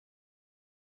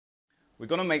We're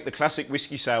going to make the classic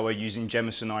whiskey sour using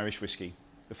Jameson Irish whiskey.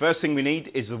 The first thing we need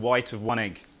is the white of 1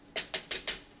 egg.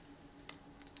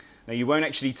 Now you won't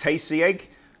actually taste the egg,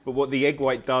 but what the egg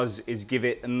white does is give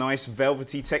it a nice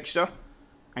velvety texture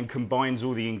and combines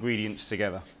all the ingredients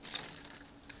together.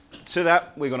 To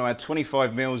that, we're going to add 25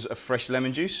 ml of fresh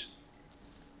lemon juice,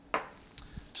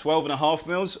 12.5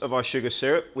 ml of our sugar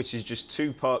syrup, which is just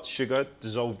 2 parts sugar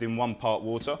dissolved in 1 part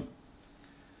water,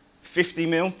 50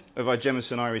 ml of our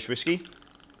Jameson Irish whiskey,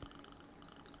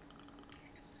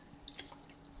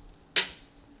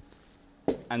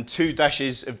 and 2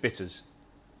 dashes of bitters.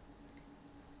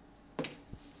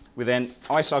 We then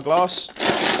ice our glass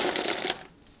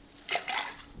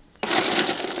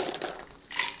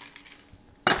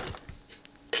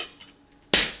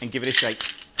and give it a shake.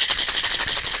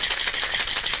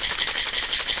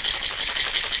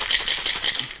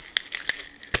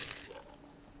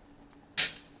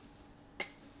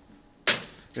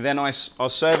 We then ice our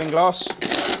serving glass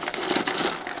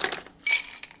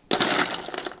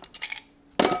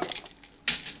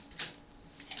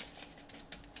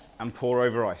and pour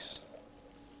over ice.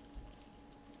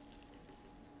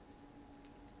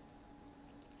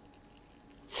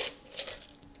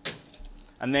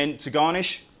 And then to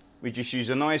garnish, we just use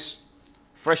a nice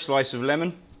fresh slice of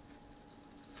lemon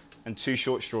and 2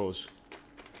 short straws.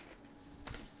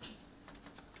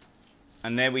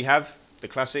 And there we have the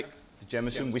classic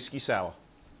Jameson whiskey sour.